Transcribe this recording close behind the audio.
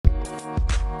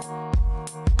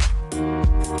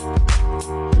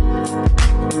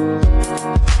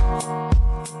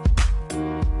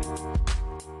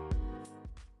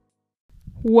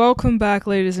Welcome back,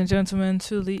 ladies and gentlemen,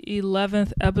 to the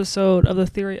 11th episode of The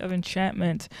Theory of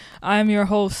Enchantment. I am your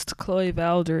host, Chloe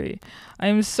Valdery. I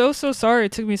am so sorry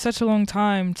it took me such a long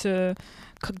time to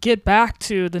get back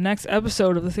to the next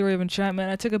episode of The Theory of Enchantment.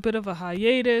 I took a bit of a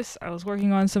hiatus. I was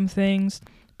working on some things,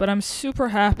 but I'm super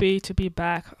happy to be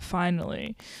back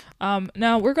finally.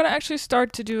 Now, we're going to actually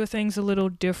start to do things a little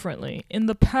differently. In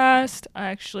the past, I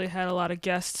actually had a lot of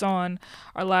guests on.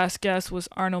 Our last guest was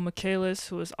Arno Michaelis,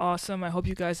 who was awesome. I hope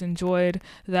you guys enjoyed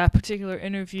that particular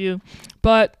interview.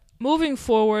 But moving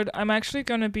forward, I'm actually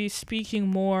going to be speaking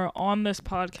more on this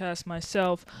podcast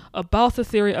myself about the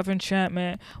theory of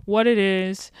enchantment, what it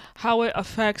is, how it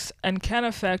affects and can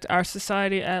affect our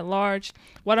society at large,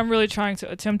 what I'm really trying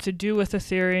to attempt to do with the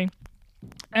theory.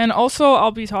 And also,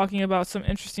 I'll be talking about some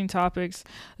interesting topics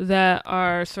that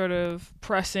are sort of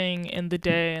pressing in the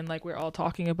day and like we're all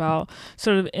talking about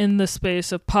sort of in the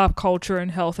space of pop culture and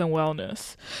health and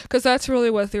wellness. Because that's really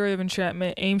what Theory of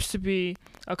Enchantment aims to be,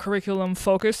 a curriculum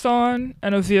focused on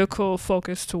and a vehicle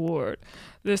focused toward.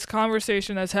 This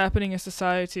conversation that's happening in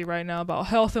society right now about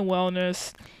health and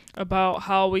wellness, about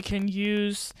how we can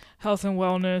use health and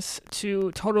wellness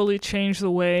to totally change the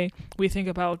way we think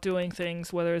about doing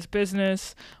things, whether it's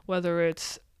business, whether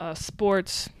it's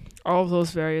sports, all of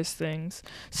those various things.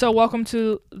 So welcome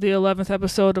to the 11th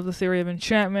episode of The Theory of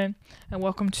Enchantment, and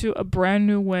welcome to a brand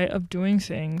new way of doing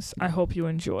things. I hope you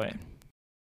enjoy.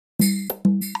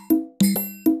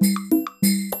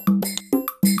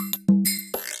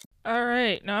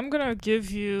 Alright, now I'm going to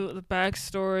give you the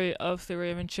backstory of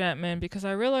Theory of Enchantment because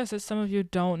I realize that some of you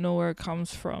don't know where it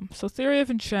comes from. So Theory of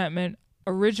Enchantment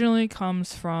originally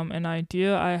comes from an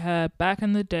idea I had back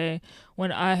in the day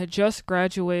when I had just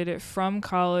graduated from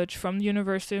college from the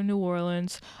University of New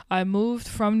Orleans. I moved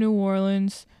from New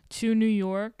Orleans to New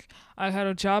York. I had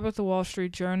a job at the Wall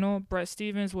Street Journal. Bret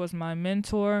Stephens was my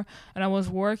mentor, and I was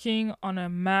working on a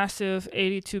massive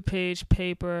 82-page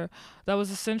paper that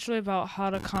was essentially about how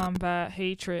to combat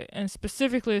hatred, and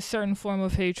specifically a certain form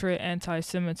of hatred,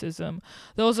 anti-Semitism.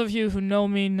 Those of you who know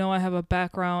me know I have a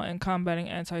background in combating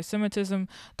anti-Semitism.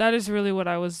 That is really what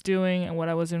I was doing and what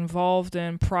I was involved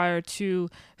in prior to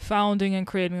founding and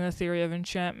creating the Theory of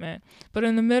Enchantment. But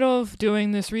in the middle of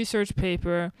doing this research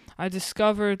paper, I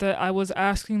discovered that I was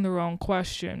asking the wrong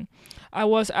question. I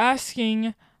was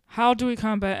asking, how do we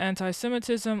combat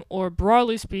anti-Semitism, or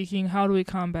broadly speaking, how do we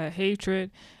combat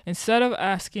hatred, instead of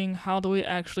asking, how do we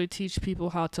actually teach people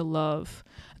how to love?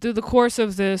 Through the course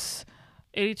of this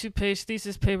 82-page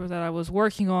thesis paper that I was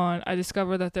working on, I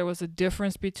discovered that there was a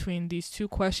difference between these two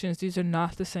questions. These are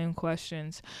not the same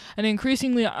questions. And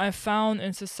increasingly, I found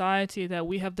in society that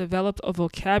we have developed a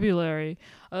vocabulary,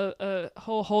 a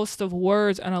whole host of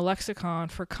words and a lexicon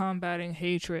for combating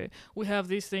hatred. We have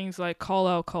these things like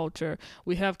call-out culture.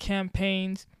 We have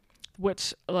campaigns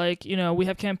which, like, you know, we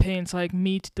have campaigns like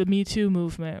the Me Too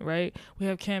movement, right? We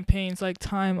have campaigns like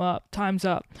Time's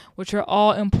Up, which are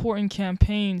all important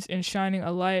campaigns in shining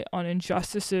a light on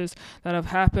injustices that have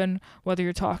happened, whether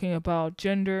you're talking about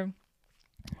gender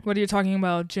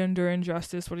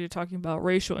injustice, whether you're talking about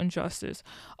racial injustice.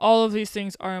 All of these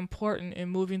things are important in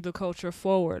moving the culture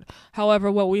forward.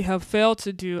 However, what we have failed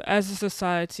to do as a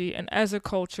society and as a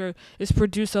culture is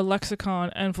produce a lexicon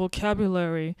and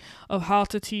vocabulary of how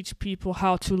to teach people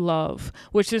how to love,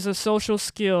 which is a social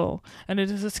skill, and it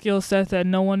is a skill set that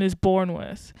no one is born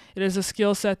with. It is a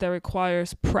skill set that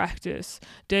requires practice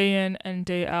day in and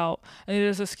day out, and it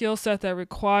is a skill set that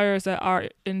requires that our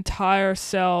entire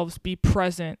selves be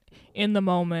present in the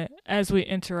moment as we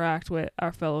interact with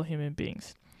our fellow human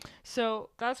beings. So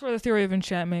that's where the Theory of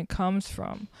Enchantment comes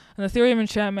from. And the Theory of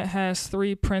Enchantment has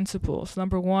 3 principles.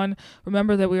 Number 1,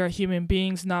 remember that we are human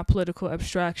beings, not political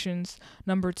abstractions.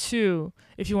 Number 2,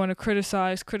 if you want to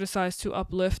criticize to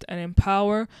uplift and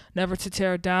empower, never to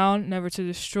tear down, never to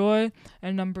destroy.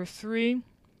 And number 3,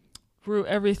 root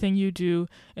everything you do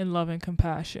in love and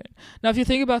compassion. Now, if you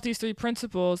think about these 3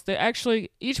 principles,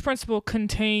 each principle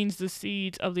contains the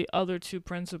seeds of the other 2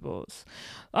 principles.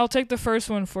 I'll take the first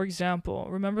one, for example.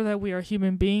 Remember that we are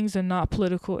human beings and not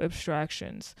political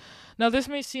abstractions. Now, this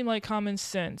may seem like common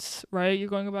sense, right? You're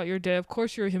going about your day. Of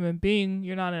course, you're a human being.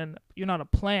 You're not a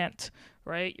plant,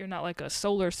 right? You're not like a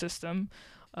solar system.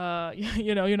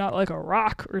 You're not like a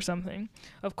rock or something.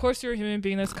 Of course you're a human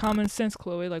being. That's common sense,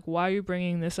 Chloe. Like, why are you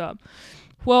bringing this up?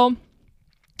 Well,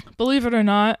 believe it or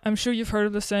not, I'm sure you've heard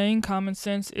of the saying, common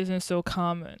sense isn't so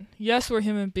common. Yes, we're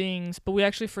human beings, but we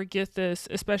actually forget this,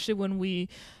 especially when we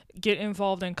get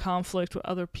involved in conflict with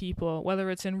other people, whether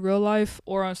it's in real life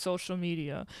or on social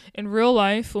media. In real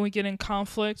life, when we get in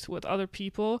conflict with other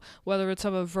people, whether it's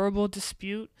of a verbal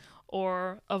dispute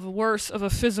or of worse, of a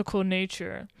physical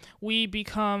nature. We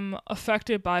become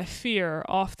affected by fear.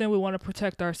 Often we want to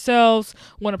protect ourselves,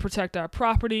 want to protect our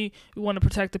property, we want to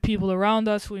protect the people around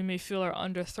us who we may feel are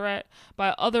under threat by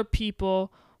other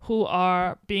people who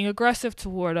are being aggressive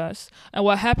toward us. And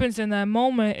what happens in that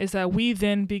moment is that we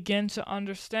then begin to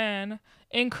understand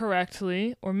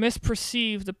incorrectly or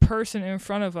misperceive the person in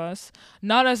front of us,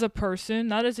 not as a person,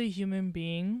 not as a human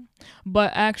being, but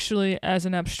actually as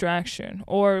an abstraction,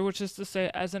 or which is to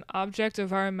say, as an object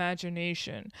of our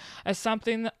imagination, as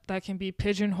something that can be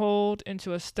pigeonholed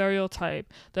into a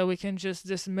stereotype that we can just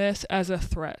dismiss as a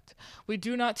threat. We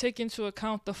do not take into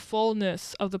account the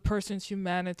fullness of the person's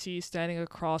humanity standing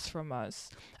across from us.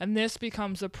 And this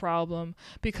becomes a problem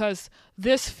because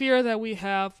this fear that we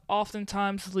have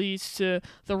oftentimes leads to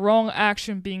the wrong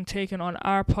action being taken on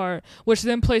our part, which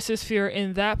then places fear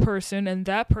in that person, and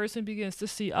that person begins to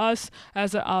see us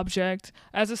as an object,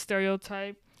 as a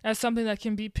stereotype, as something that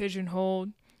can be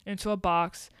pigeonholed into a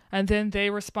box, and then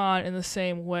they respond in the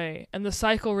same way. And the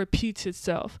cycle repeats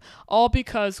itself, all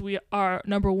because we are,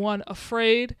 number one,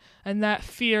 afraid, and that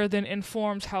fear then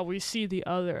informs how we see the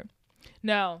other.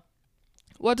 Now,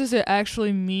 what does it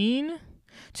actually mean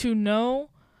to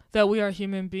know that we are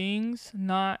human beings,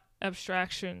 not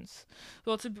abstractions?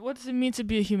 Well, what does it mean to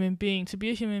be a human being? To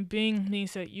be a human being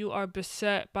means that you are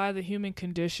beset by the human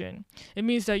condition. It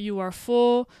means that you are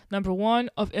full, number one,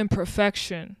 of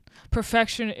imperfection.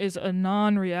 Perfection is a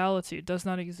non-reality. It does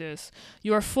not exist.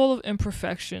 You are full of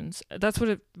imperfections. That's what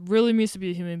it really means to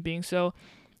be a human being. So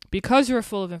because you're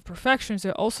full of imperfections,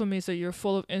 it also means that you're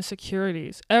full of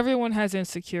insecurities. Everyone has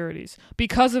insecurities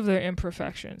because of their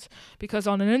imperfections. Because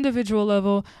on an individual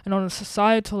level and on a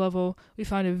societal level, we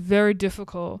find it very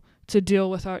difficult to deal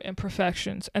with our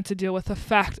imperfections and to deal with the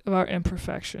fact of our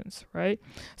imperfections, right?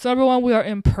 So number one, we are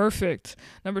imperfect.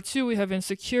 Number two, we have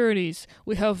insecurities.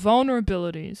 We have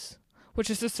vulnerabilities, which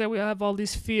is to say we have all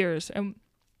these fears. And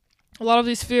a lot of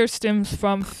these fears stems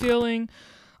from feeling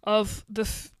of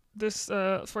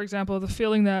for example, the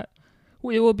feeling that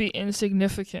we will be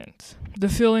insignificant, the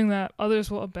feeling that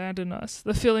others will abandon us,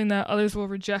 the feeling that others will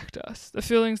reject us, the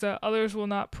feelings that others will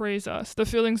not praise us, the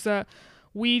feelings that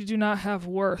we do not have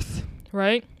worth,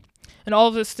 right? And all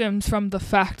of this stems from the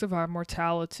fact of our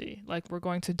mortality, like we're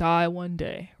going to die one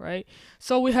day, right?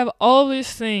 So we have all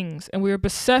these things, and we are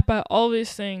beset by all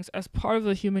these things as part of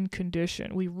the human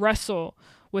condition. We wrestle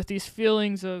with these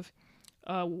feelings of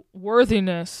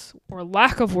worthiness or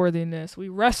lack of worthiness. We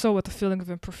wrestle with the feeling of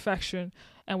imperfection,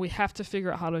 and we have to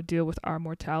figure out how to deal with our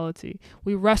mortality.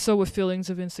 We wrestle with feelings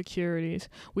of insecurities.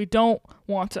 We don't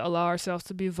want to allow ourselves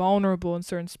to be vulnerable in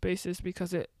certain spaces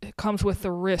because it comes with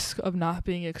the risk of not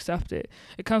being accepted.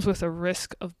 It comes with the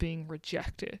risk of being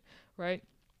rejected, right?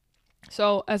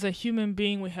 So as a human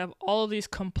being, we have all of these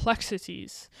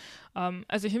complexities.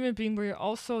 As a human being, we're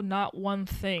also not one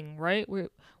thing, right?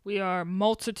 We are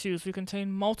multitudes. We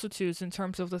contain multitudes in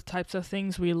terms of the types of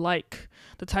things we like,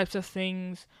 the types of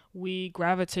things we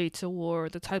gravitate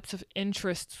toward, the types of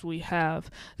interests we have.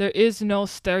 There is no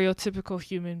stereotypical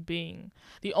human being.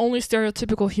 The only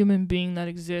stereotypical human being that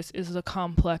exists is the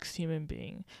complex human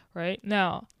being, right?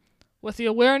 Now, with the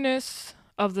awareness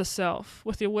of the self,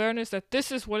 with the awareness that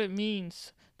this is what it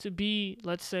means to be,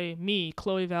 let's say, me,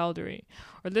 Chloe Valdery,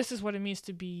 or this is what it means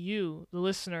to be you, the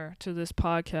listener to this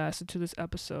podcast and to this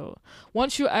episode.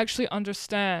 Once you actually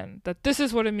understand that this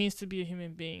is what it means to be a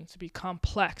human being, to be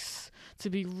complex,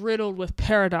 to be riddled with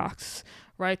paradox,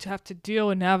 right? To have to deal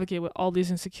and navigate with all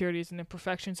these insecurities and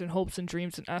imperfections and hopes and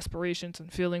dreams and aspirations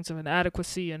and feelings of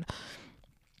inadequacy and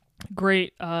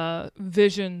great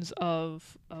visions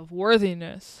of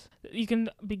worthiness. You can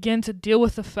begin to deal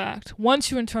with the fact, once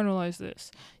you internalize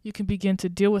this, you can begin to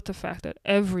deal with the fact that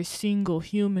every single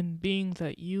human being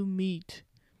that you meet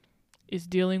is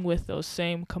dealing with those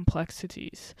same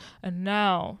complexities. And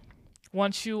now,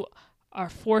 once you are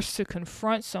forced to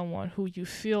confront someone who you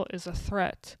feel is a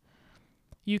threat,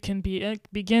 you can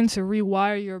begin to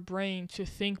rewire your brain to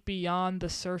think beyond the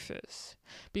surface.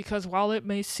 Because while it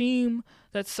may seem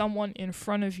that someone in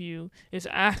front of you is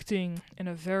acting in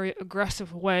a very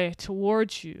aggressive way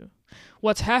towards you,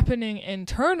 what's happening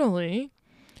internally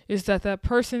is that that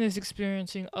person is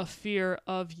experiencing a fear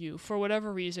of you for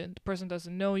whatever reason. The person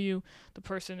doesn't know you, the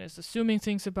person is assuming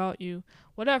things about you,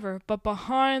 whatever. But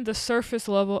behind the surface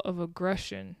level of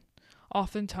aggression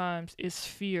oftentimes is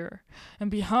fear. And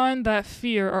behind that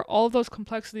fear are all those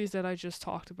complexities that I just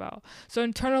talked about. So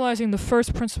internalizing the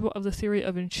first principle of the theory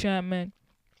of enchantment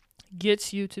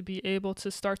gets you to be able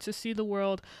to start to see the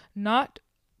world not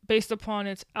based upon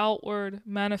its outward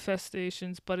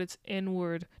manifestations, but its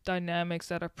inward dynamics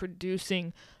that are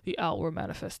producing the outward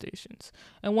manifestations.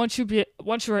 And once you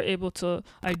are able to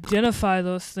identify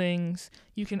those things,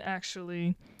 you can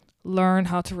actually learn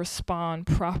how to respond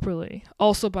properly,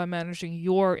 also by managing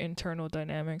your internal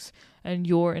dynamics and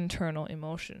your internal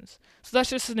emotions. So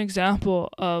that's just an example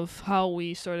of how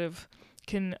we sort of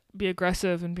can be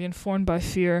aggressive and be informed by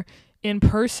fear in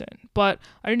person. But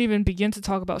I didn't even begin to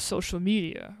talk about social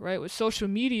media, right? With social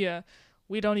media,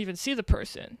 we don't even see the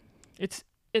person. It's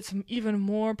even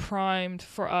more primed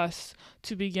for us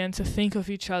to begin to think of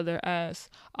each other as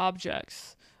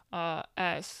objects,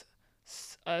 as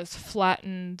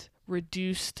flattened,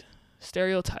 reduced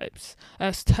stereotypes,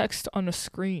 as text on a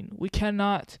screen.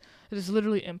 It is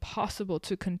literally impossible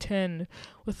to contend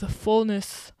with the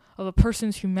fullness of a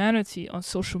person's humanity on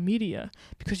social media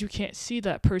because you can't see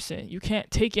that person. You can't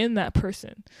take in that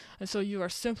person. And so you are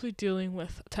simply dealing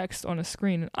with text on a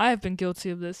screen. And I have been guilty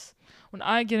of this. When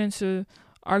I get into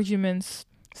arguments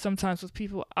sometimes with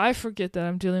people, I forget that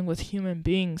I'm dealing with human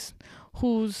beings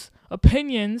whose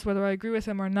opinions, whether I agree with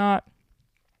them or not,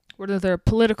 whether they're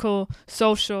political,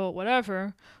 social,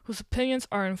 whatever, whose opinions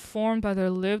are informed by their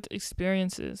lived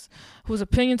experiences, whose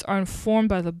opinions are informed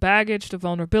by the baggage, the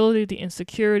vulnerability, the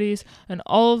insecurities, and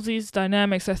all of these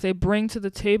dynamics that they bring to the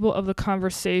table of the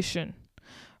conversation,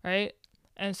 right?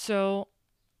 And so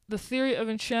the theory of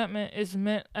enchantment is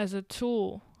meant as a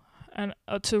tool and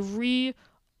to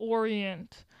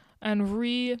reorient and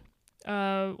reimagine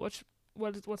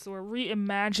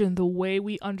the way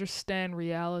we understand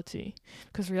reality.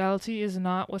 Because reality is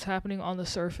not what's happening on the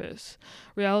surface.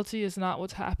 Reality is not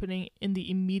what's happening in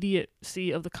the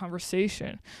immediacy of the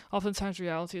conversation. Oftentimes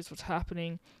reality is what's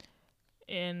happening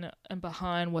in and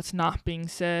behind what's not being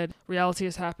said. Reality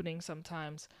is happening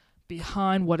sometimes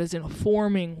behind what is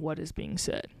informing what is being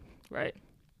said, right?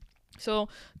 So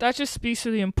that just speaks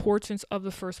to the importance of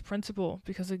the first principle,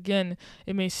 because again,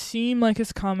 it may seem like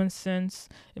it's common sense,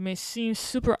 it may seem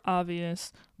super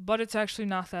obvious, but it's actually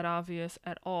not that obvious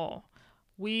at all.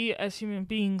 We as human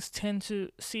beings tend to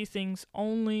see things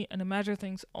only and imagine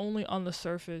things only on the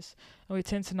surface, and we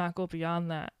tend to not go beyond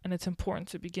that. And it's important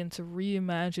to begin to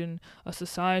reimagine a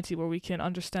society where we can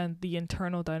understand the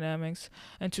internal dynamics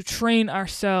and to train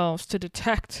ourselves to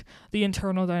detect the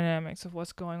internal dynamics of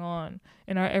what's going on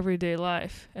in our everyday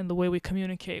life and the way we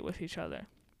communicate with each other.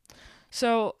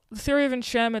 So the theory of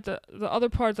enchantment, the other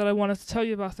part that I wanted to tell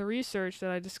you about the research that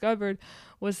I discovered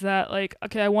was that, I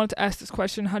wanted to ask this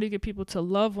question: how do you get people to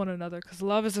love one another? Because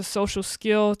love is a social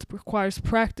skill. It requires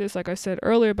practice, like I said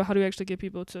earlier, but how do you actually get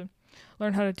people to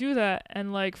learn how to do that?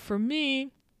 And for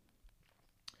me,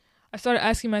 I started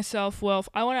asking myself, well, if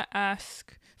I want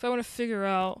to figure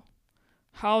out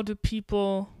how can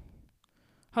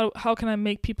I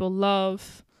make people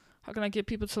love? How can I get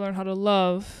people to learn how to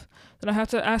love? Then I have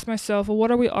to ask myself, well,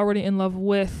 what are we already in love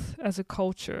with as a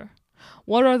culture?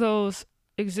 What are those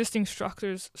existing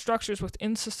structures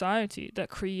within society that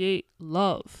create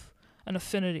love and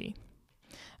affinity?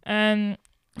 And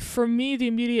for me, the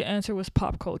immediate answer was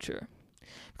pop culture.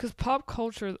 Because pop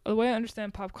culture, the way I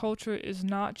understand pop culture is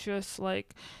not just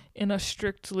in a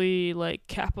strictly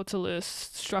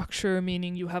capitalist structure,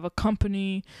 meaning you have a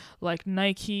company like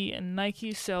Nike, and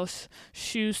Nike sells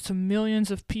shoes to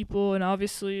millions of people, and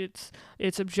obviously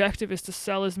its objective is to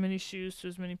sell as many shoes to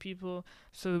as many people,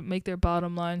 so make their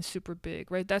bottom line super big,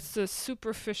 right? That's the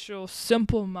superficial,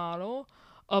 simple model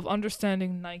of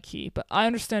understanding Nike. But I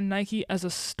understand Nike as a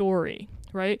story,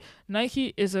 right?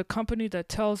 Nike is a company that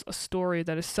tells a story,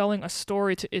 that is selling a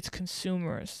story to its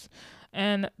consumers.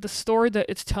 And the story that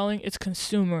it's telling its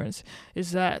consumers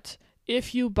is that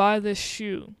if you buy this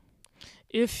shoe,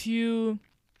 if you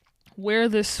wear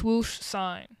this swoosh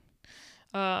sign,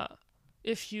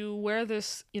 if you wear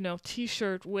this,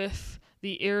 t-shirt with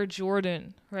the Air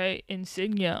Jordan, right,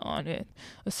 insignia on it,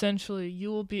 essentially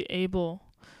you will be able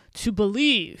to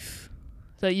believe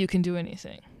that you can do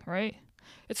anything, right?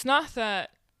 It's not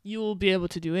that you will be able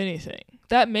to do anything.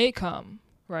 That may come,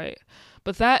 right?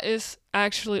 But that is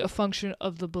actually a function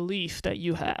of the belief that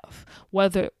you have.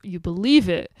 Whether you believe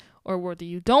it or whether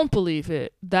you don't believe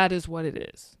it, that is what it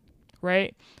is,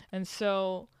 right? And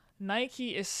so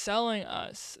Nike is selling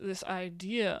us this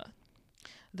idea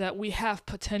that we have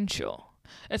potential.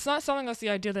 It's not selling us the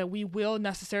idea that we will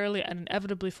necessarily and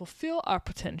inevitably fulfill our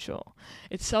potential.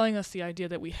 It's selling us the idea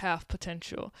that we have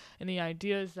potential. And the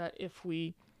idea is that if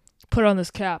we put on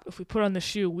this cap, if we put on the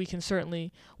shoe, we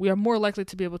are more likely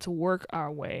to be able to work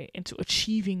our way into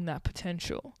achieving that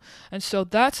potential. And so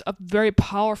that's a very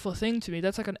powerful thing to me.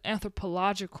 That's like an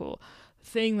anthropological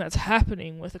thing that's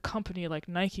happening with a company like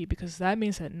Nike, because that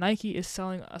means that Nike is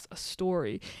selling us a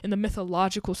story in the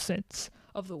mythological sense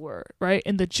of the word, right?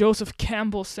 In the Joseph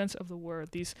Campbell sense of the word,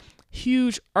 these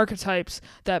huge archetypes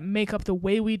that make up the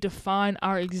way we define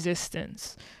our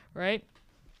existence, right?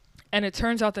 And it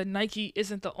turns out that Nike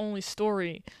isn't the only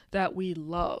story that we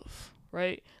love,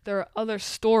 right? There are other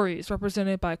stories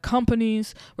represented by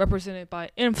companies, represented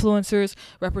by influencers,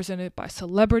 represented by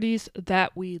celebrities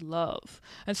that we love.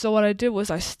 And so what I did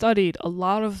was I studied a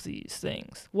lot of these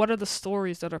things. What are the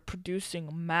stories that are producing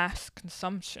mass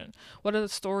consumption? What are the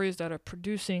stories that are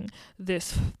producing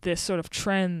this sort of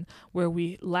trend where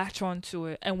we latch onto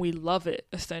it and we love it,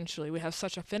 essentially? We have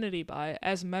such affinity by it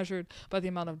as measured by the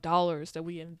amount of dollars that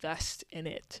we invest in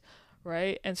it,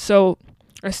 right? And so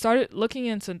I started looking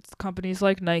into companies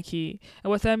like Nike, and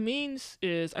what that means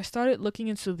is I started looking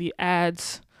into the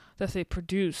ads that they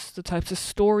produce, the types of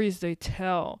stories they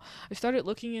tell. I started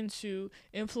looking into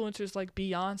influencers like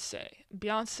Beyonce.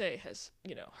 Beyonce has,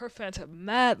 her fans have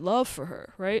mad love for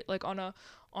her, right? Like on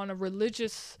a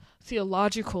religious,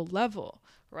 theological level,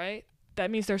 right? That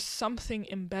means there's something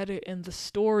embedded in the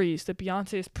stories that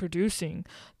Beyonce is producing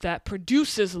that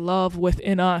produces love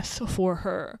within us for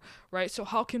her, right? So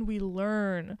how can we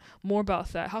learn more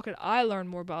about that? How can I learn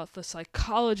more about the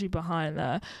psychology behind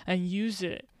that and use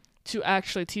it to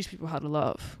actually teach people how to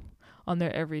love on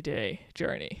their everyday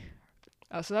journey?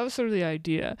 So that was sort of the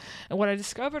idea. And what I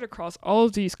discovered across all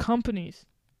of these companies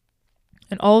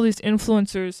and all these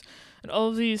influencers and all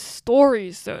of these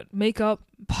stories that make up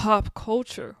pop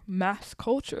culture, mass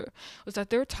culture, was that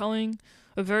they're telling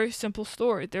a very simple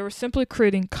story. They were simply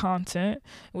creating content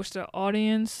in which their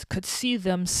audience could see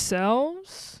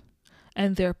themselves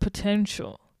and their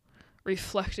potential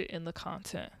reflected in the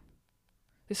content.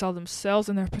 They saw themselves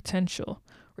and their potential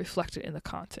reflected in the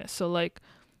content. So like,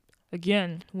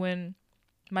 again, when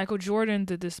Michael Jordan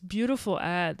did this beautiful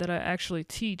ad that I actually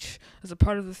teach as a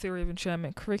part of the Theory of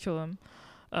Enchantment curriculum.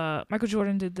 Michael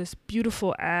Jordan did this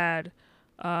beautiful ad.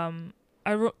 Don't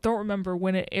remember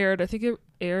when it aired. I think it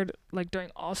aired like during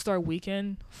All-Star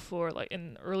Weekend for like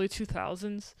in early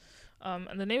 2000s.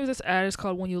 And the name of this ad is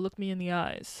called When You Look Me in the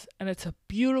Eyes. And it's a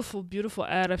beautiful, beautiful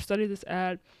ad. I've studied this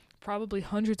ad probably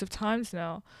hundreds of times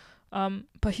now.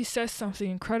 But he says something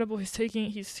incredible. He's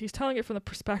telling it from the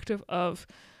perspective of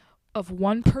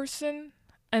one person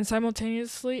and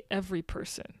simultaneously every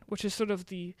person, which is sort of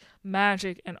the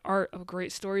magic and art of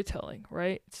great storytelling,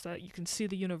 right? It's that you can see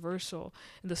the universal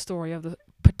in the story of the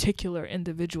particular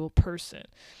individual person.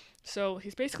 So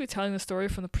he's basically telling the story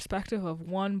from the perspective of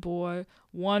one boy,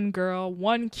 one girl,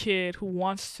 one kid who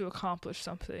wants to accomplish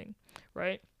something,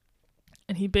 right?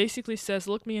 And he basically says,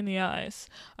 look me in the eyes.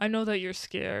 I know that you're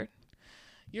scared.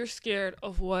 You're scared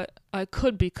of what I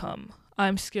could become.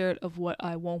 I'm scared of what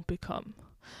I won't become.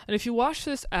 And if you watch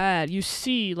this ad, you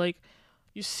see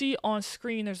on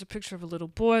screen there's a picture of a little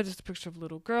boy, there's a picture of a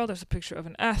little girl, there's a picture of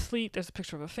an athlete, there's a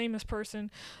picture of a famous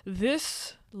person.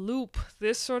 This loop,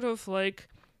 this sort of like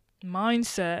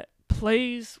mindset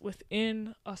plays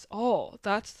within us all.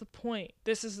 That's the point.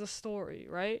 This is the story,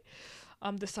 right?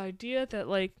 This idea that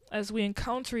like as we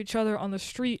encounter each other on the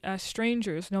street as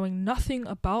strangers, knowing nothing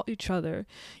about each other,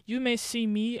 you may see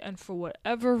me and for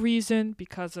whatever reason,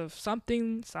 because of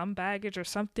something, some baggage or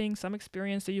something, some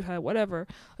experience that you had, whatever,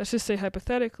 let's just say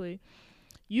hypothetically,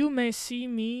 you may see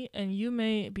me and you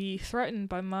may be threatened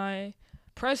by my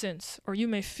presence, or you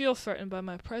may feel threatened by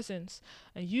my presence,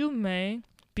 and you may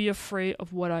be afraid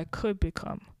of what I could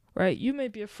become, right? You may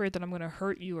be afraid that I'm going to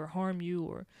hurt you or harm you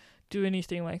or do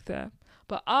anything like that.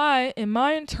 But I, in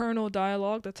my internal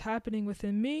dialogue that's happening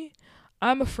within me,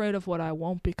 I'm afraid of what I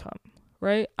won't become,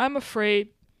 right? I'm afraid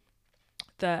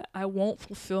that I won't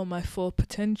fulfill my full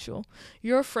potential.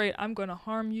 You're afraid I'm going to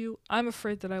harm you. I'm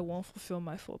afraid that I won't fulfill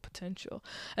my full potential.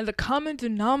 And the common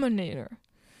denominator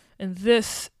in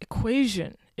this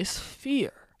equation is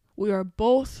fear. We are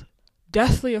both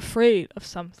deathly afraid of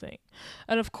something.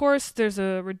 And of course, there's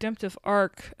a redemptive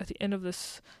arc at the end of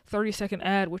this 30-second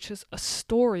ad, which is a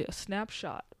story, a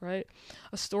snapshot, right?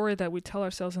 A story that we tell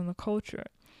ourselves in the culture.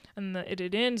 And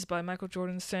it ends by Michael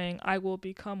Jordan saying, I will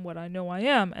become what I know I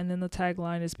am. And then the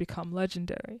tagline is become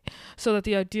legendary. So that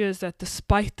the idea is that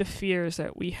despite the fears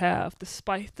that we have,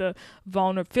 despite the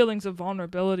feelings of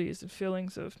vulnerabilities and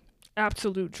feelings of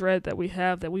absolute dread that we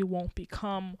have that we won't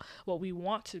become what we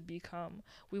want to become,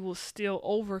 we will still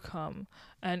overcome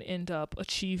and end up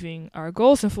achieving our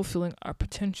goals and fulfilling our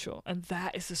potential. And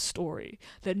that is the story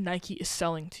that Nike is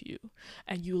selling to you.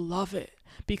 And you love it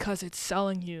because it's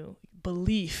selling you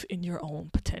belief in your own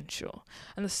potential.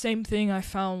 And the same thing I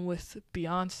found with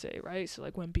Beyonce, right? So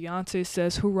like when Beyonce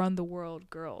says, "Who run the world?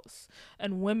 Girls."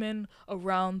 And women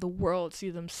around the world see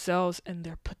themselves and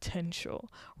their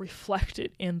potential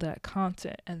reflected in that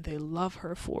content, and they love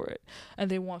her for it,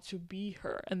 and they want to be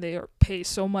her, and they pay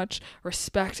so much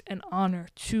respect and honor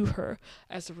to her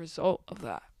as a result of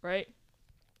that, right?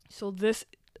 So this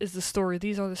is the story.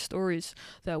 These are the stories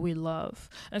that we love.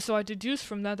 And so I deduced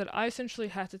from that I essentially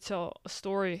had to tell a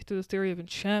story through the theory of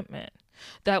enchantment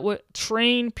that would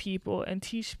train people and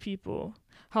teach people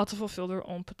how to fulfill their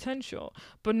own potential,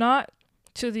 but not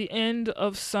to the end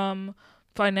of some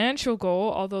financial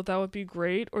goal, although that would be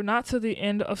great, or not to the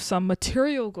end of some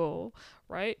material goal,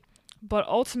 right? But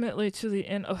ultimately to the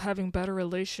end of having better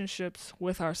relationships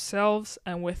with ourselves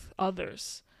and with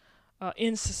others.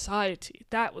 In society.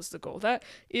 That was the goal. That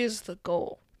is the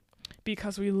goal.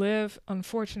 Because we live,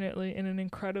 unfortunately, in an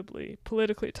incredibly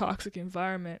politically toxic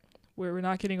environment where we're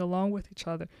not getting along with each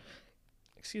other.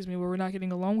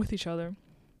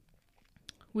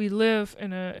 We live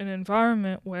in an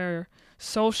environment where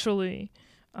socially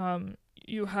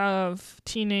you have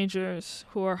teenagers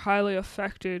who are highly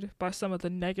affected by some of the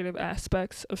negative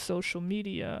aspects of social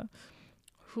media,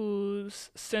 whose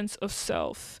sense of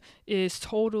self is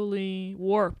totally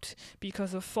warped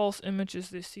because of false images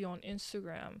they see on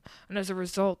Instagram. And as a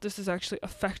result, this is actually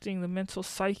affecting the mental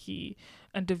psyche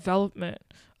and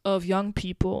development of young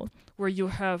people, where you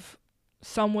have,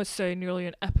 some would say, nearly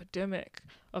an epidemic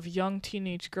of young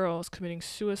teenage girls committing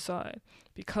suicide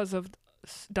because of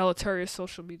deleterious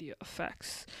social media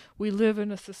effects. We live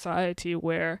in a society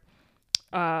where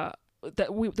where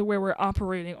we're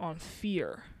operating on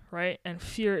fear, right? And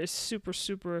fear is super,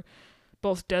 super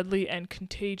both deadly and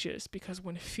contagious, because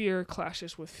when fear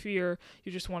clashes with fear,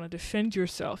 you just want to defend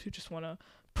yourself. You just want to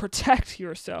protect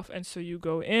yourself. And so you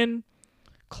go in,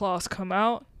 claws come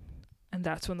out, and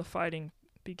that's when the fighting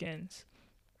begins.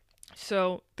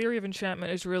 So theory of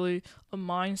enchantment is really a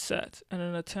mindset and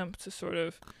an attempt to sort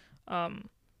of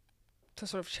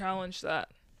challenge that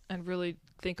and really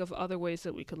think of other ways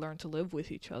that we could learn to live with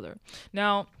each other.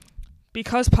 Now,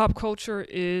 because pop culture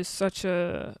is such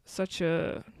a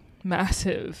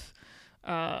massive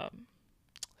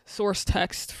source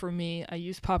text for me, I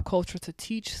use pop culture to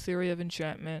teach theory of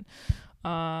enchantment.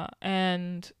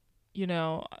 And,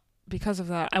 because of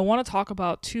that, I want to talk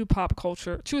about two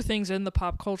things in the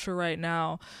pop culture right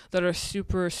now that are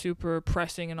super, super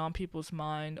pressing and on people's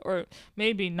mind, or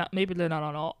maybe they're not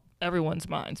on everyone's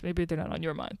minds. Maybe they're not on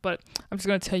your mind, but I'm just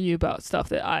going to tell you about stuff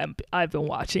that I've been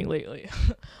watching lately.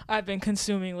 I've been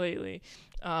consuming lately,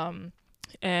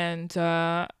 and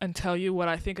tell you what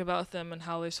I think about them and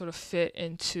how they sort of fit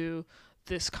into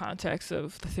this context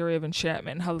of the theory of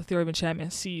enchantment, and how the theory of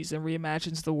enchantment sees and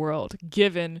reimagines the world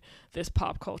given this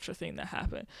pop culture thing that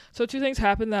happened. So two things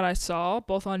happened that I saw,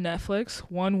 both on Netflix.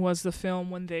 One was the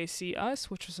film When They See Us,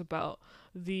 which was about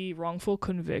the wrongful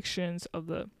convictions of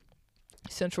the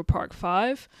Central Park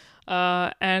Five.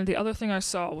 And the other thing I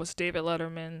saw was David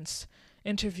Letterman's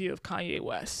interview of Kanye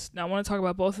West. Now I want to talk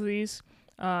about both of these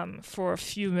for a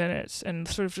few minutes and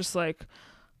sort of just like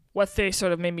what they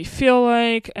sort of made me feel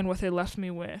like and what they left me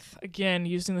with. Again,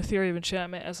 using the theory of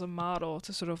enchantment as a model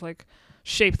to sort of like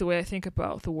shape the way I think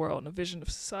about the world and a vision of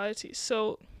society.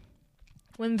 So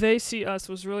When They See Us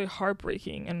was really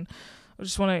heartbreaking, and I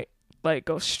just want to like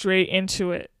go straight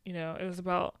into it. It was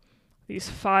about these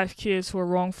 5 kids who were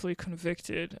wrongfully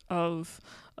convicted of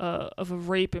a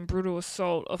rape and brutal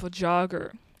assault of a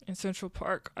jogger in Central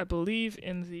Park. I believe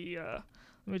in the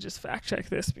let me just fact check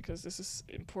this because this is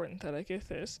important that I get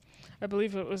this. I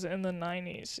believe it was in the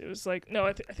 90s. It was like, no,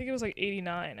 I think it was like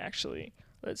 89 actually.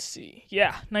 Let's see.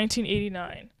 Yeah,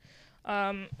 1989.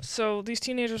 So these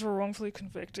teenagers were wrongfully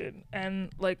convicted,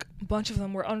 and like a bunch of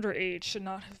them were underage, should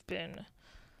not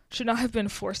have been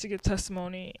forced to give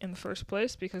testimony in the first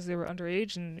place because they were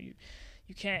underage, and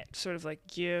you can't sort of like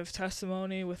give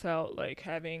testimony without like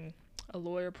having a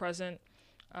lawyer present.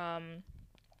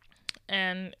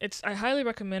 And I highly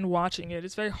recommend watching it.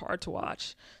 It's very hard to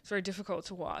watch. It's very difficult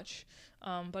to watch.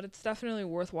 But it's definitely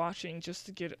worth watching just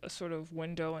to get a sort of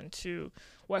window into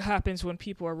what happens when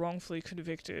people are wrongfully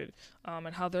convicted,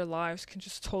 and how their lives can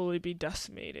just totally be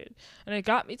decimated. And it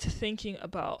got me to thinking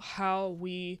about how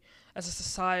we as a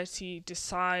society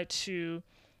decide to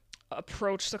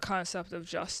approach the concept of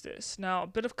justice. Now, a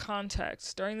bit of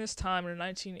context. During this time in the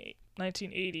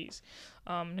 1980s,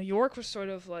 New York was sort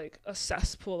of like a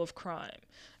cesspool of crime.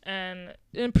 And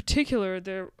in particular,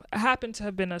 there happened to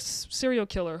have been a serial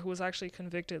killer who was actually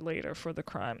convicted later for the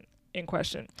crime in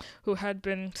question, who had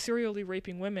been serially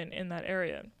raping women in that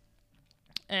area.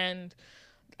 And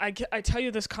I tell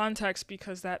you this context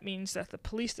because that means that the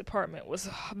police department was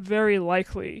very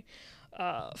likely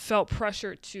felt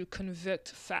pressure to convict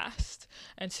fast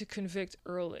and to convict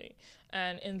early.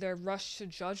 And in their rush to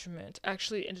judgment,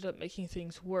 actually ended up making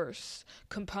things worse,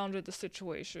 compounded the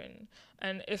situation,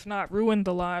 and if not ruined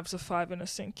the lives of 5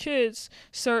 innocent kids,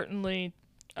 certainly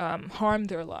harmed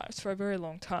their lives for a very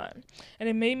long time. And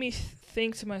it made me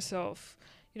think to myself,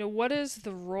 what is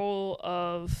the role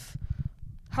of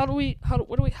how do we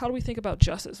think about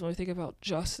justice when we think about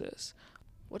justice?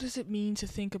 What does it mean to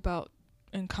think about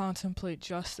and contemplate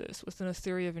justice within a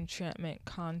theory of enchantment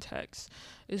context?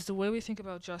 Is the way we think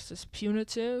about justice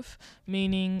punitive,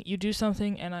 meaning you do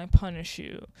something and I punish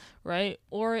you, right?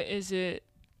 Or is there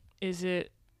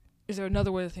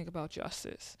another way to think about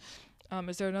justice?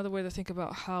 Is there another way to think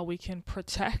about how we can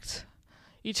protect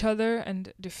each other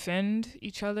and defend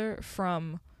each other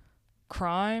from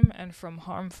crime and from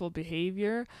harmful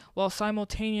behavior, while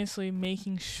simultaneously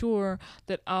making sure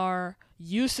that our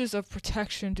uses of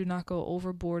protection do not go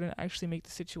overboard and actually make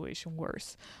the situation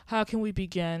worse? How can we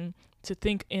begin to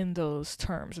think in those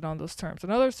terms and on those terms?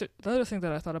 Another thing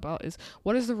that I thought about is,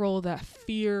 what is the role that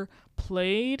fear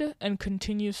played and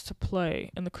continues to play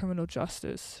in the criminal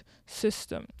justice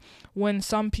system? When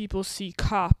some people see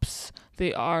cops,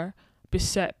 they are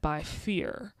beset by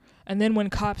fear. And then when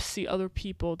cops see other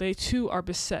people, they too are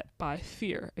beset by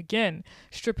fear. Again,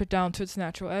 strip it down to its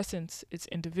natural essence. It's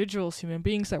individuals, human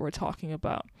beings that we're talking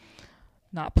about,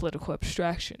 not political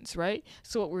abstractions, right?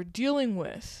 So what we're dealing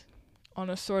with on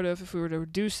a sort of, if we were to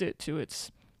reduce it to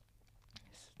its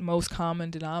most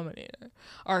common denominator,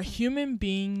 are human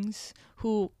beings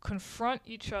who confront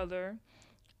each other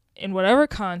in whatever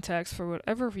context, for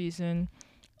whatever reason,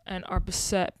 and are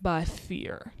beset by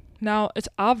fear. Now, it's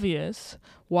obvious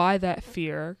why that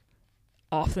fear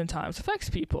oftentimes affects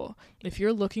people. If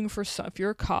you're if you're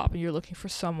a cop and you're looking for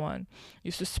someone,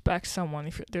 you suspect someone,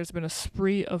 if there's been a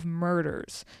spree of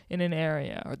murders in an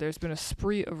area, or there's been a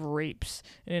spree of rapes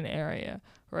in an area,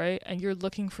 right? And you're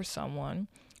looking for someone,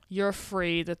 you're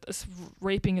afraid that this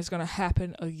raping is going to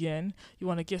happen again. You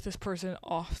want to get this person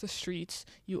off the streets.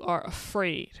 You are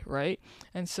afraid, right?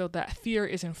 And so that fear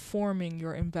is informing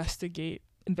your investigating.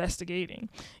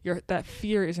 That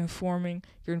fear is informing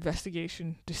your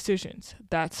investigation decisions.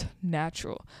 That's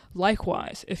natural.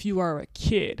 Likewise, if you are a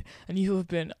kid and you have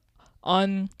been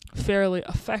unfairly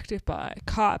affected by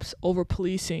cops over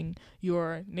policing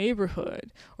your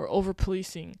neighborhood or over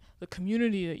policing the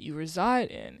community that you reside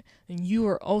in, then you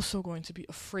are also going to be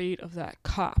afraid of that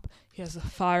cop. He has the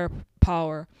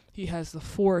firepower, he has the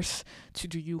force to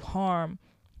do you harm,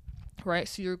 right?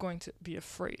 So you're going to be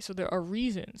afraid. So there are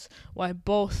reasons why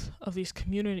both of these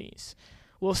communities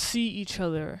will see each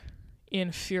other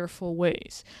in fearful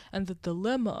ways. And the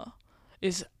dilemma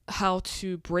is how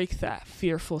to break that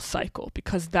fearful cycle,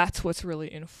 because that's what's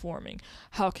really informing.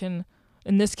 How can,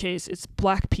 in this case, it's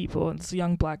black people, and it's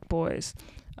young black boys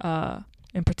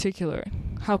in particular,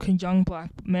 how can young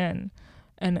black men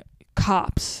and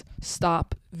cops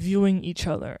stop viewing each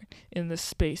other in this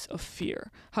space of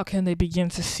fear? How can they begin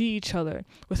to see each other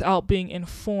without being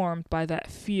informed by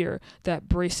that fear that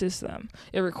braces them?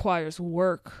 It requires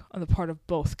work on the part of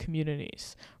both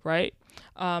communities, right?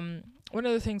 One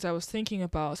of the things I was thinking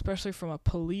about, especially from a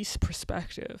police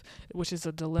perspective, which is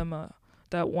a dilemma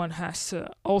that one has to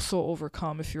also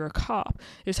overcome if you're a cop,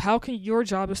 is how can your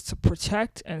job is to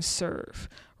protect and serve,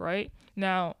 right?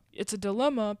 Now, it's a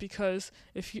dilemma because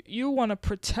if you want to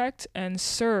protect and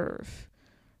serve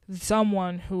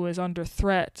someone who is under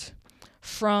threat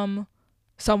from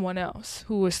someone else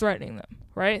who is threatening them,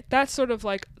 right? That's sort of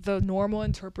like the normal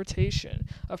interpretation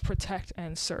of protect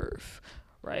and serve,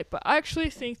 right? But I actually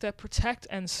think that protect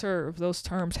and serve, those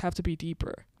terms have to be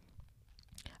deeper.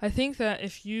 I think that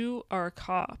if you are a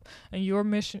cop and your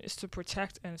mission is to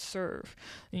protect and serve,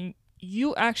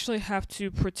 you actually have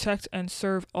to protect and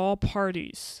serve all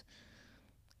parties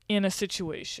in a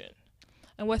situation.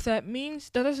 And what that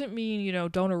means, that doesn't mean,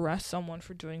 don't arrest someone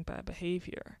for doing bad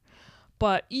behavior.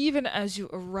 But even as you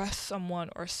arrest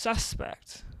someone or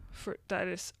suspect,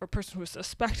 or person who is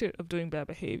suspected of doing bad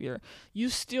behavior, you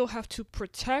still have to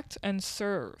protect and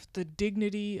serve the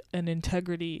dignity and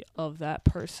integrity of that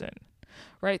person,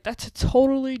 right? That's a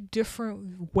totally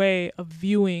different way of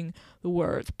viewing the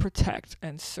words protect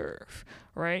and serve,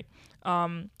 right?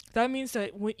 That means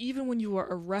that even when you are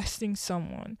arresting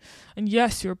someone, and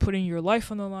yes, you're putting your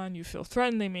life on the line, you feel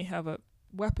threatened, they may have a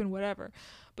weapon, whatever,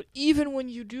 but even when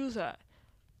you do that,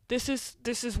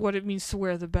 this is what it means to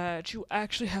wear the badge. You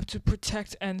actually have to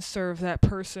protect and serve that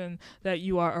person that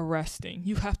you are arresting.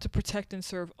 You have to protect and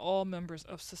serve all members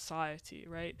of society,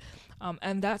 right?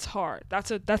 And that's hard.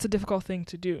 That's a difficult thing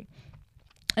to do,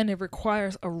 and it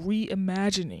requires a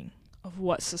reimagining of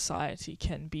what society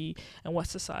can be and what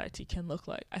society can look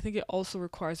like. I think it also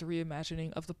requires a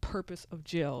reimagining of the purpose of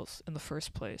jails in the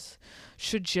first place.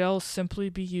 Should jails simply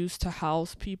be used to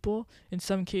house people, in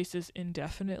some cases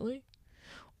indefinitely?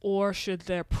 Or should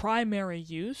their primary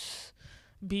use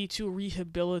be to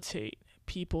rehabilitate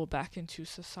people back into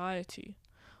society?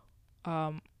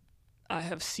 I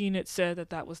have seen it said that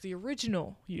that was the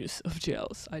original use of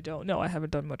jails. I don't know. I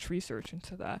haven't done much research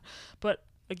into that. But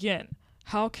again,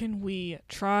 how can we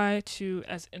try to,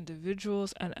 as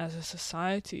individuals and as a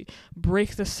society,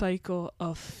 break the cycle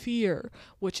of fear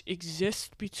which exists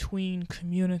between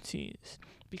communities?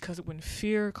 Because when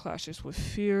fear clashes with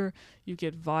fear, you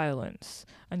get violence.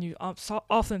 And you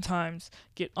oftentimes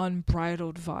get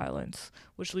unbridled violence,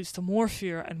 which leads to more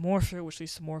fear, and more fear, which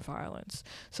leads to more violence.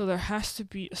 So there has to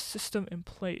be a system in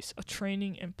place, a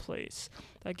training in place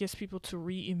that gets people to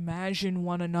reimagine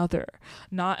one another,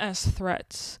 not as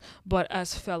threats, but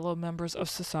as fellow members of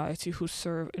society who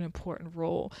serve an important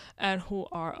role and who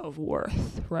are of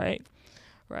worth, right?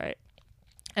 Right.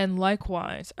 And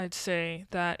likewise, I'd say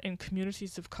that in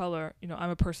communities of color, I'm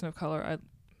a person of color.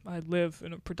 I live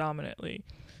in a predominantly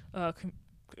a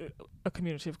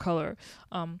community of color.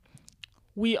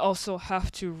 We also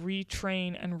have to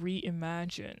retrain and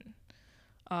reimagine.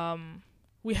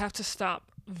 We have to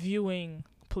stop viewing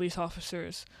police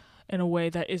officers in a way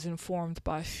that is informed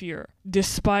by fear,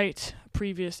 despite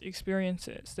previous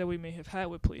experiences that we may have had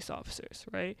with police officers,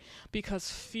 right?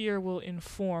 Because fear will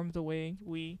inform the way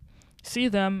we see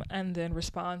them and then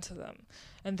respond to them.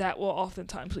 And that will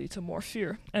oftentimes lead to more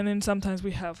fear. And then sometimes we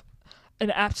have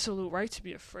an absolute right to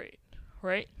be afraid,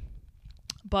 right?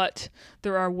 But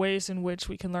there are ways in which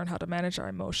we can learn how to manage our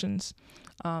emotions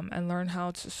and learn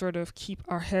how to sort of keep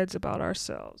our heads about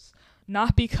ourselves.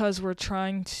 Not because we're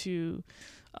trying to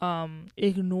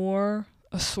ignore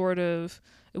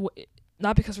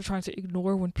not because we're trying to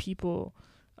ignore when people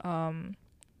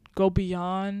go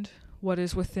beyond what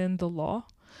is within the law.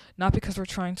 Not because we're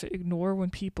trying to ignore when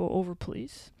people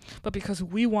over-police, but because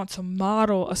we want to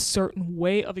model a certain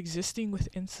way of existing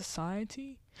within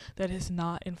society that is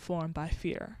not informed by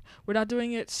fear. We're not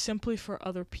doing it simply for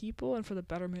other people and for the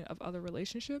betterment of other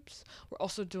relationships. We're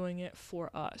also doing it for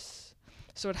us.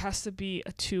 So it has to be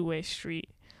a two-way street.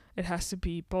 It has to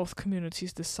be both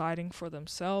communities deciding for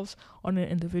themselves on an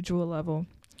individual level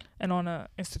and on an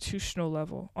institutional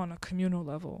level, on a communal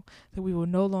level, that we will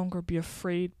no longer be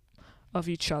afraid of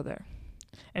each other,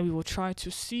 and we will try to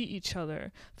see each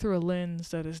other through a lens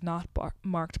that is not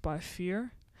marked by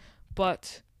fear,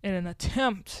 but in an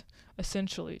attempt,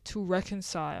 essentially, to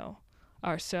reconcile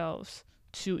ourselves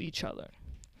to each other.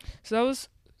 So that was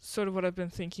sort of what I've been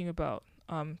thinking about,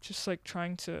 just like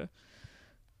trying to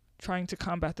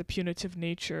combat the punitive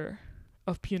nature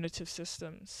of punitive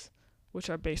systems, which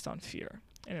are based on fear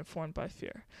and informed by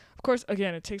fear. Of course,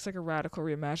 again, it takes like a radical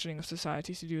reimagining of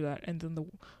society to do that, and then the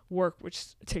work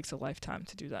which takes a lifetime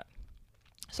to do that.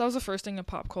 So that was the first thing in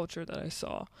pop culture that I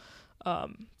saw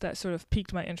that sort of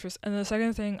piqued my interest. And the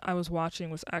second thing I was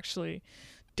watching was actually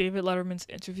David Letterman's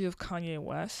interview of Kanye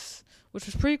West, which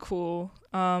was pretty cool.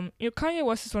 Kanye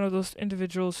West is one of those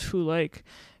individuals who,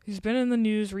 he's been in the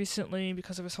news recently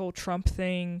because of his whole Trump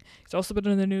thing. He's also been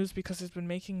in the news because he's been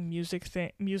making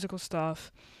musical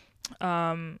stuff.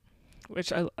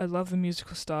 Which I love the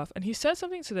musical stuff. And he said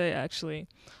something today, actually,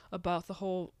 about the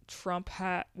whole Trump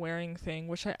hat wearing thing,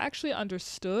 which I actually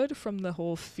understood from the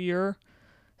whole fear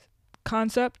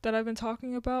concept that I've been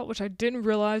talking about, which I didn't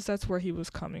realize that's where he was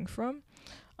coming from.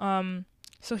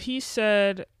 So he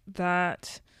said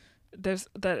that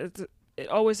it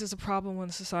always is a problem when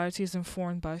society is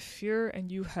informed by fear, and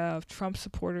you have Trump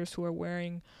supporters who are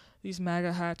wearing these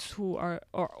MAGA hats who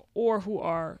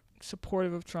are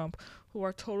supportive of Trump, who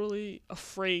are totally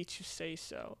afraid to say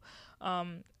so.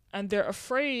 And they're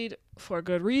afraid for a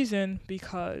good reason,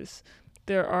 because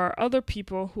there are other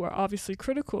people who are obviously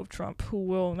critical of Trump who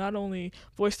will not only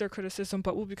voice their criticism,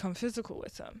 but will become physical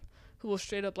with them, who will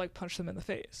straight up punch them in the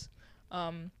face.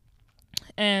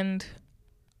 And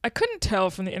I couldn't tell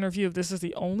from the interview if this is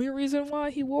the only reason why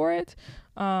he wore it.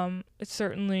 It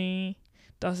certainly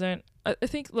doesn't. I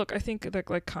think that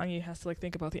Kanye has to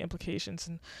think about the implications,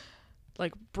 and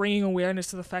bringing awareness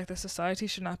to the fact that society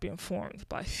should not be informed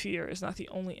by fear is not the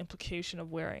only implication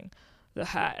of wearing the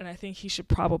hat. And I think he should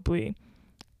probably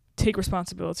take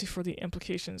responsibility for the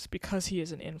implications because he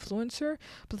is an influencer.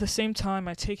 But at the same time,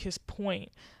 I take his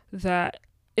point that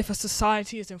if a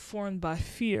society is informed by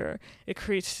fear, it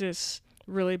creates this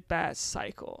really bad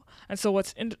cycle. And so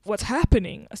what's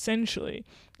happening essentially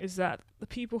is that the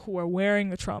people who are wearing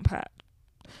the Trump hat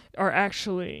are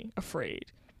actually afraid,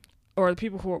 or the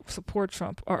people who support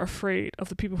Trump are afraid of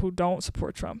the people who don't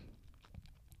support Trump.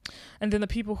 And then the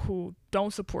people who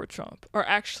don't support Trump are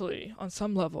actually, on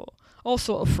some level,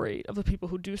 also afraid of the people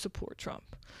who do support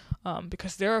Trump,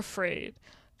 because they're afraid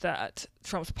that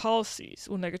Trump's policies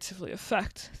will negatively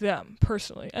affect them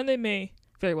personally, and they may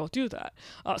very well do that.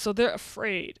 So they're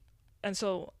afraid, and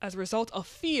so as a result of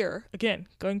fear, again,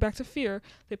 going back to fear,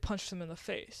 they punch them in the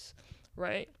face,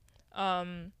 right?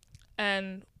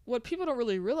 And what people don't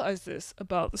really realize this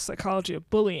about the psychology of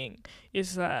bullying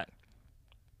is that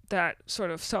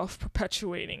sort of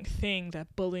self-perpetuating thing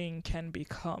that bullying can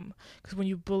become. Because when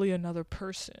you bully another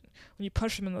person, when you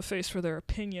punch them in the face for their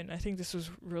opinion, I think this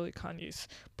was really Kanye's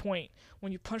point.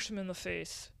 When you punch them in the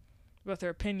face about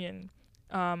their opinion,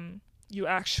 you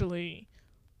actually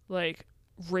like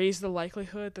raise the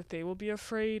likelihood that they will be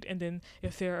afraid, and then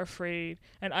if they're afraid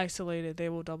and isolated, they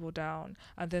will double down,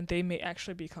 and then they may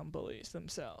actually become bullies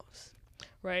themselves.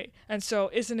 Right? And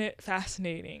so isn't it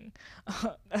fascinating,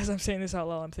 as I'm saying this out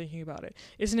loud, I'm thinking about it,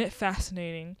 isn't it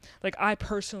fascinating, like I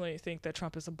personally think that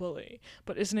Trump is a bully,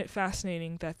 but isn't it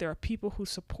fascinating that there are people who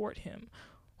support him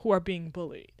who are being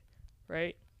bullied,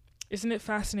 right? Isn't it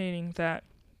fascinating that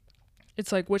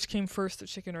it's like which came first, the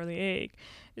chicken or the egg?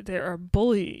 There are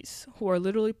bullies who are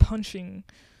literally punching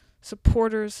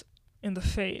supporters in the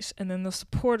face, and then the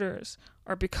supporters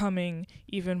are becoming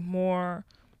even more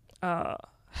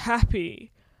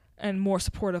happy and more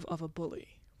supportive of a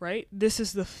bully, right? This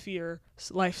is the fear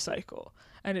life cycle,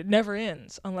 and it never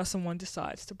ends unless someone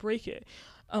decides to break it.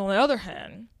 On the other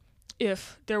hand,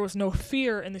 if there was no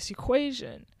fear in this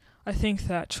equation, I think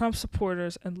that Trump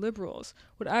supporters and liberals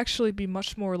would actually be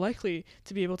much more likely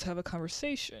to be able to have a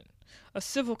conversation, a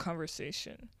civil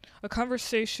conversation, a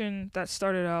conversation that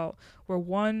started out where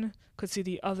one could see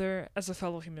the other as a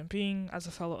fellow human being, as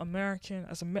a fellow American,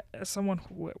 as someone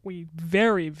who we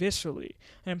very viscerally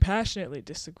and passionately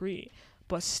disagree,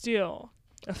 but still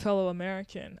a fellow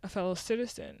American, a fellow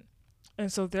citizen,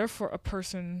 and so therefore a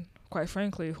person, quite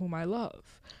frankly, whom I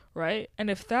love, right?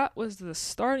 And if that was the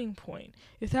starting point,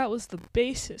 if that was the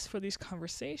basis for these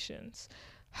conversations,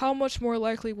 how much more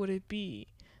likely would it be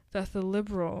that the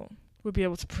liberal would be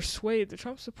able to persuade the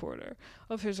Trump supporter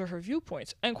of his or her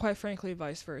viewpoints, and quite frankly,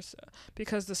 vice versa.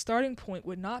 Because the starting point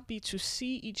would not be to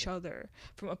see each other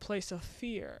from a place of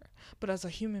fear, but as a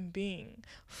human being,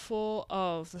 full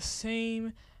of the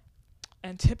same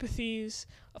antipathies,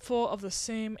 full of the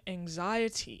same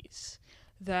anxieties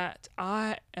that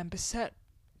I am beset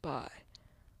by,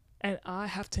 and I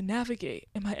have to navigate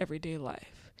in my everyday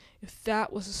life. If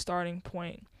that was the starting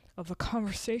point of the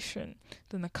conversation,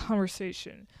 then the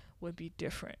conversation would be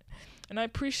different. And I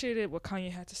appreciated what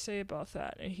Kanye had to say about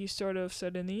that. And he sort of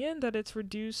said in the end that it's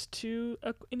reduced to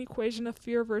an equation of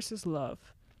fear versus love.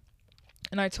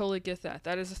 And I totally get that.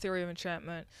 That is a theory of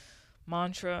enchantment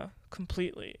mantra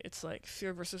completely. It's like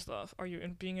fear versus love. Are you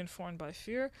being informed by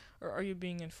fear, or are you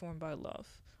being informed by love?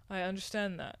 I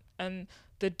understand that. And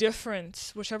the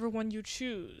difference, whichever one you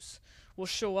choose, will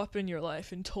show up in your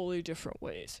life in totally different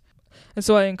ways. And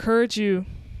so I encourage you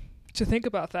to think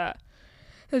about that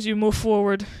as you move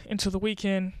forward into the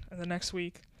weekend and the next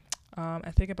week,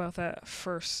 and think about that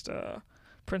first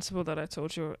principle that I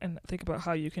told you, and think about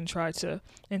how you can try to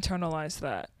internalize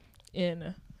that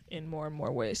in more and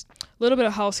more ways. A little bit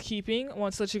of housekeeping. I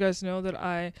want to let you guys know that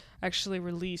I actually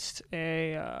released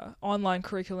a online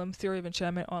curriculum, Theory of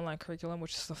Enchantment online curriculum,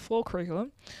 which is the full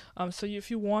curriculum. So if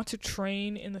you want to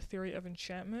train in the Theory of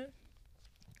Enchantment,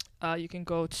 you can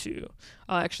go to,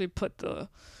 I'll actually put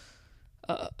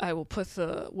I will put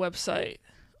the website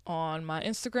on my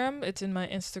Instagram. It's in my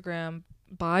Instagram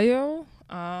bio.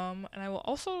 And I will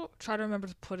also try to remember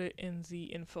to put it in the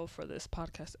info for this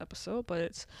podcast episode, but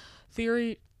it's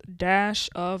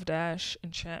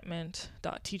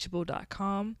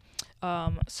theory-of-enchantment.teachable.com.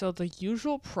 So the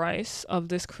usual price of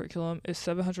this curriculum is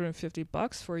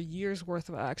 $750 for a year's worth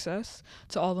of access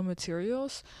to all the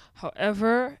materials.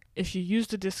 However, if you use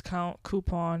the discount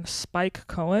coupon Spike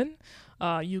Cohen,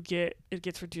 it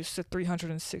gets reduced to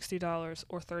 $360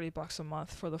 or $30 a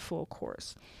month for the full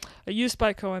course. I used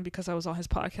Spike Cohen because I was on his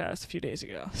podcast a few days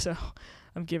ago, so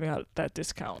I'm giving out that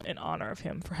discount in honor of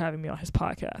him for having me on his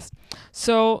podcast.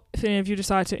 So if any of you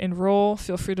decide to enroll,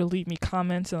 feel free to leave me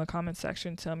comments in the comment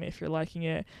section. Tell me if you're liking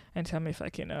it, and tell me if I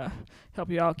can help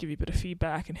you out, give you a bit of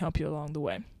feedback, and help you along the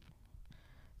way.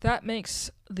 That makes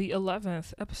the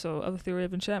 11th episode of The Theory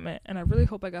of Enchantment, and I really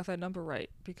hope I got that number right,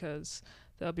 because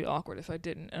that would be awkward if I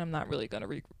didn't, and I'm not really gonna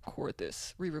re-record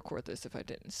this if I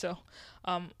didn't. So,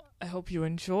 I hope you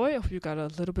enjoy. I hope you got a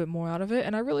little bit more out of it,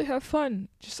 and I really have fun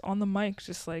just on the mic,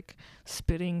 just like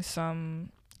spitting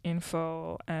some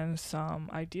info and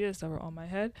some ideas that were on my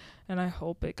head, and I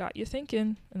hope it got you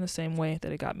thinking in the same way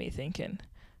that it got me thinking.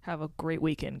 Have a great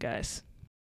weekend, guys.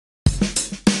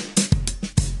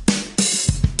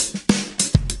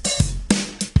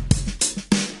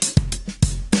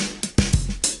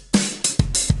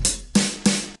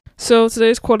 So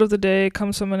today's quote of the day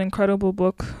comes from an incredible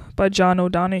book by John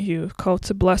O'Donohue called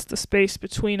To Bless the Space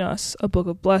Between Us, a Book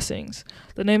of Blessings.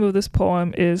 The name of this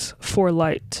poem is For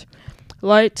Light.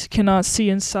 Light cannot see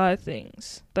inside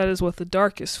things. That is what the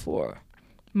dark is for.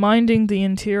 Minding the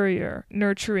interior,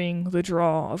 nurturing the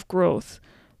draw of growth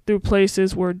through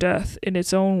places where death in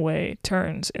its own way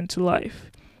turns into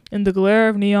life. In the glare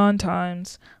of neon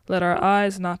times, let our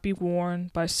eyes not be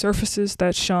worn by surfaces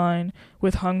that shine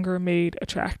with hunger made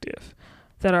attractive,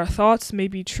 that our thoughts may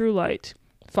be true light,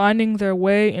 finding their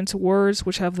way into words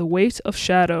which have the weight of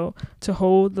shadow to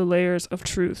hold the layers of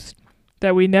truth,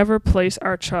 that we never place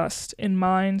our trust in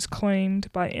minds claimed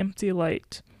by empty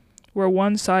light, where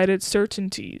one-sided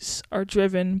certainties are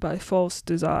driven by false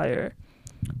desire.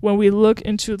 When we look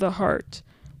into the heart,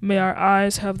 may our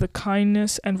eyes have the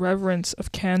kindness and reverence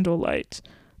of candlelight,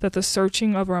 that the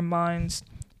searching of our minds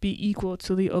be equal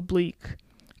to the oblique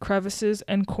crevices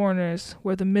and corners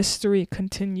where the mystery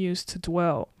continues to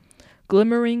dwell,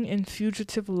 glimmering in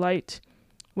fugitive light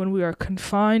when we are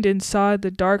confined inside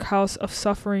the dark house of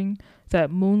suffering,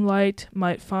 that moonlight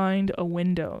might find a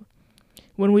window.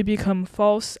 When we become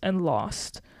false and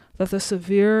lost, that the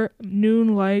severe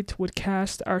noon light would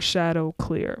cast our shadow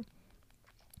clear.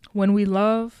 When we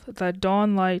love, that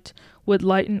dawn light would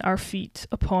lighten our feet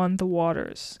upon the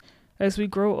waters. As we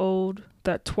grow old,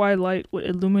 that twilight would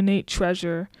illuminate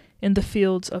treasure in the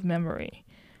fields of memory.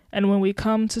 And when we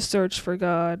come to search for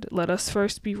God, let us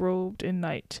first be robed in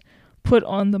night, put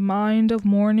on the mind of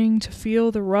morning to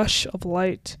feel the rush of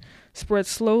light, spread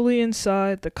slowly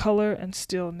inside the color and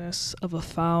stillness of a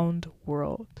found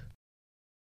world.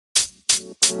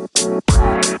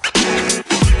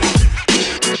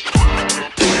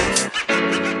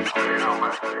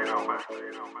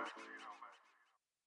 You know, man.